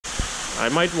I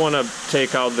might want to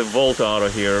take out the Volta out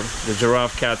of here, the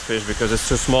giraffe catfish, because it's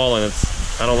too small and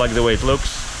I don't like the way it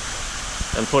looks,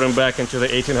 and put him back into the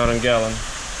 1800 gallon.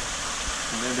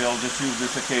 Maybe I'll just use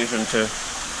this occasion to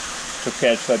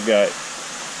catch that guy.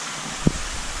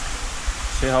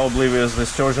 See how oblivious the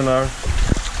sturgeon are?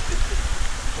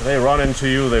 They run into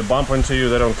you, they bump into you,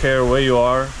 they don't care where you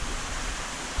are.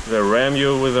 They ram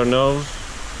you with their nose.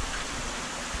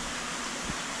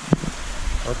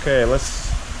 Okay, let's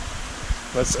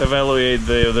evaluate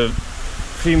the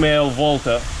female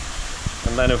Volta,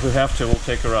 and then if we have to, we'll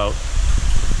take her out.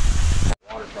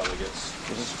 Water probably gets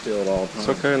spilled all the time. It's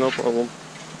okay, no problem.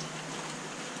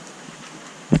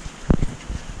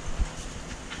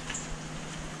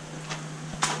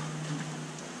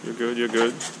 You're good, you're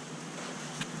good.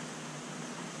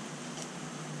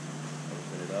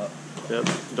 Open it up.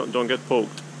 Yep, don't get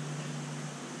poked.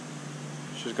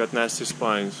 She's got nasty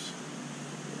spines.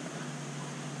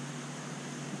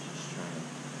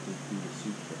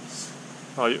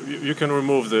 Oh, you can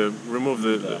remove the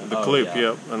clip,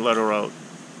 yeah, and let her out.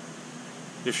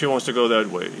 If she wants to go that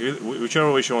way,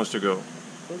 whichever way she wants to go.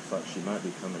 Looks like she might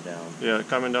be coming down. Yeah,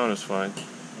 coming down is fine.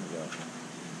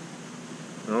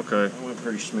 Okay. That went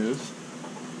pretty smooth.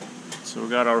 So we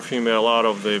got our female out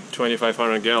of the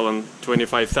 2,500 gallon,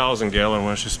 25,000 gallon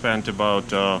when she spent about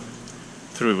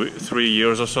 3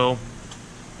 years or so.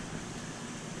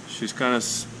 She's kind of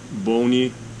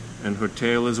bony, and her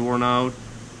tail is worn out,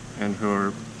 and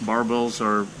her barbels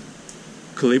are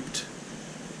clipped,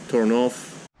 torn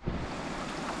off.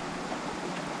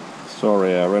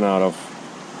 Sorry, I ran out of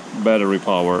battery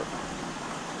power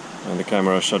and the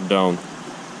camera shut down.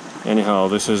 Anyhow,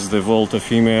 this is the Volta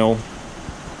female.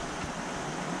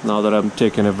 Now that I'm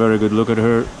taking a very good look at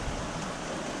her,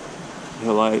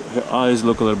 her eyes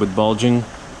look a little bit bulging.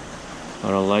 I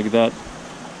don't like that.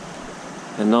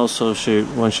 And also,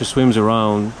 when she swims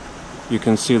around, you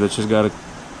can see that she's got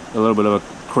a little bit of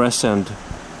a crescent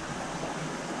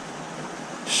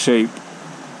shape,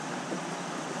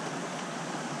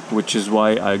 which is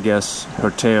why I guess her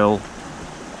tail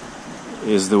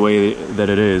is the way that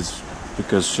it is,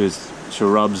 because she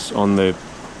rubs on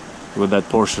with that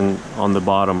portion on the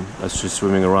bottom as she's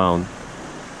swimming around.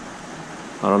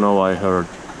 I don't know why her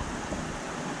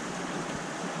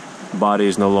body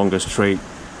is no longer straight,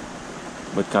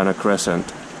 but kind of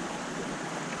crescent.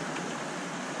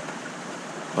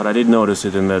 But I did notice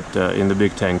it in the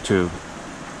big tank too.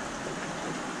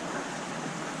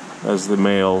 As the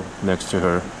male next to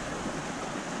her.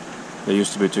 They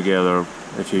used to be together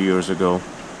a few years ago.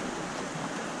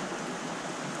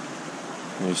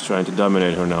 And he's trying to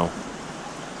dominate her now.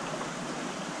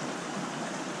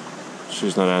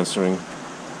 She's not answering.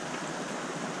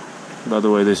 By the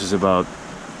way, this is about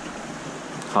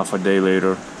half a day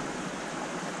later,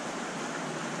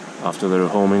 after the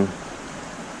rehoming.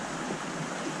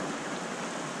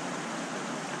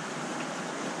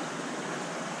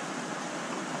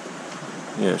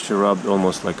 Yeah, she rubbed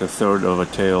almost like a third of a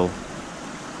tail,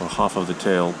 or half of the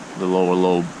tail, the lower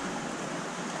lobe.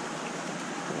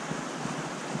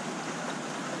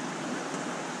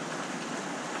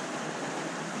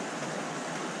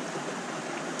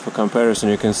 For comparison,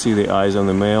 you can see the eyes on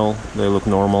the male. They look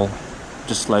normal,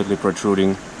 just slightly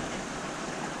protruding.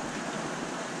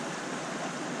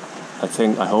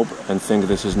 I hope and think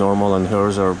this is normal, and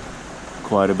hers are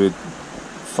quite a bit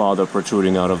farther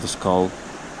protruding out of the skull,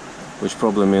 which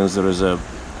probably means there is a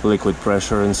liquid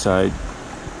pressure inside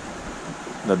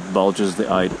that bulges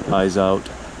the eyes out,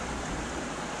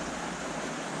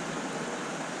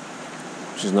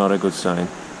 which is not a good sign.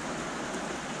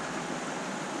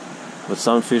 But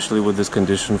some fish live with this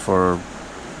condition for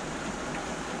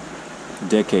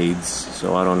decades,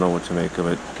 so I don't know what to make of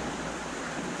it.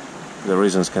 The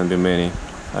reasons can be many,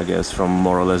 I guess, from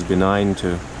more or less benign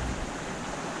to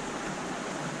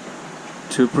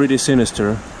pretty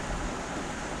sinister.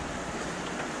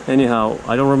 Anyhow,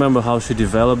 I don't remember how she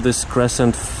developed this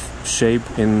crescent shape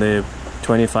in the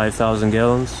 25,000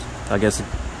 gallons. I guess it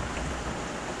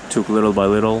took little by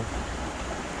little.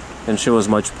 And she was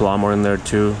much plumper in there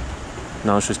too.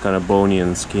 Now she's kind of bony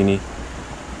and skinny.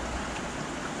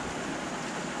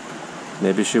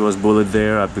 Maybe she was bullied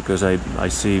there because I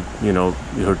see, you know,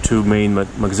 her two main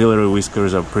maxillary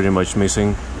whiskers are pretty much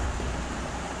missing.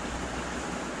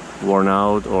 Worn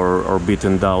out or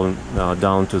beaten down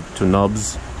to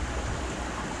nubs.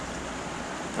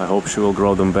 I hope she will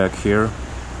grow them back here.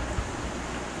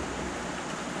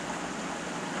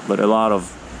 But a lot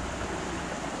of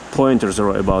pointers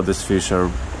about this fish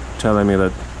are telling me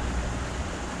that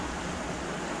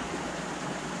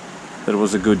it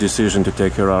was a good decision to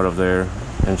take her out of there,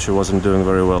 and she wasn't doing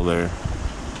very well there.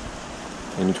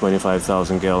 in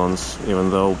 25,000 gallons, even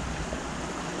though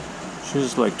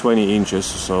she's like 20 inches,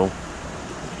 so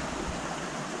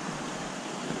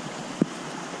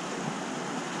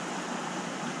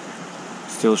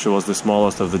still she was the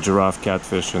smallest of the giraffe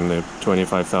catfish in the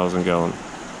 25,000 gallon.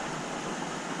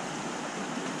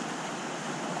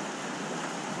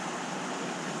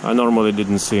 I normally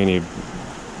didn't see any,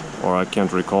 or I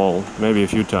can't recall, maybe a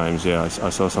few times, yeah, I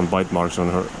saw some bite marks on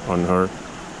her,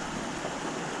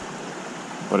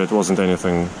 but it wasn't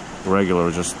anything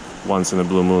regular, just once in a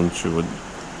blue moon she would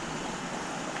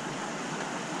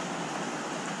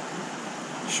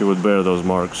bear those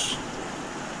marks.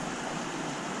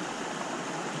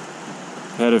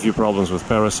 Had a few problems with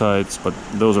parasites, but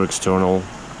those are external.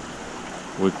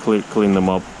 We clean them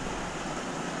up.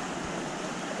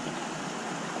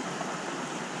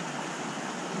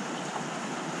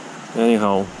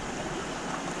 Anyhow,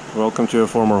 welcome to your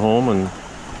former home, and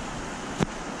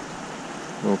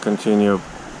we'll continue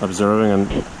observing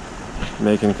and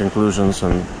making conclusions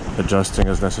and adjusting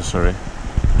as necessary.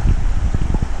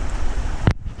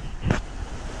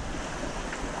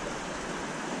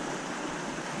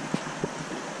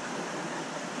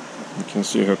 You can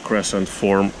see her crescent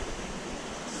form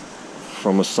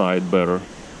from a side better.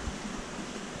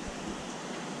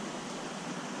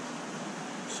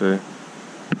 See?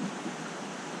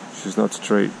 She's not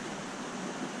straight.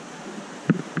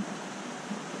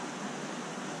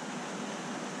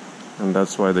 And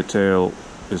that's why the tail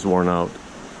is worn out.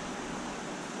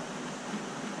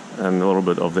 And a little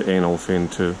bit of the anal fin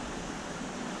too.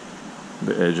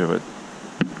 The edge of it.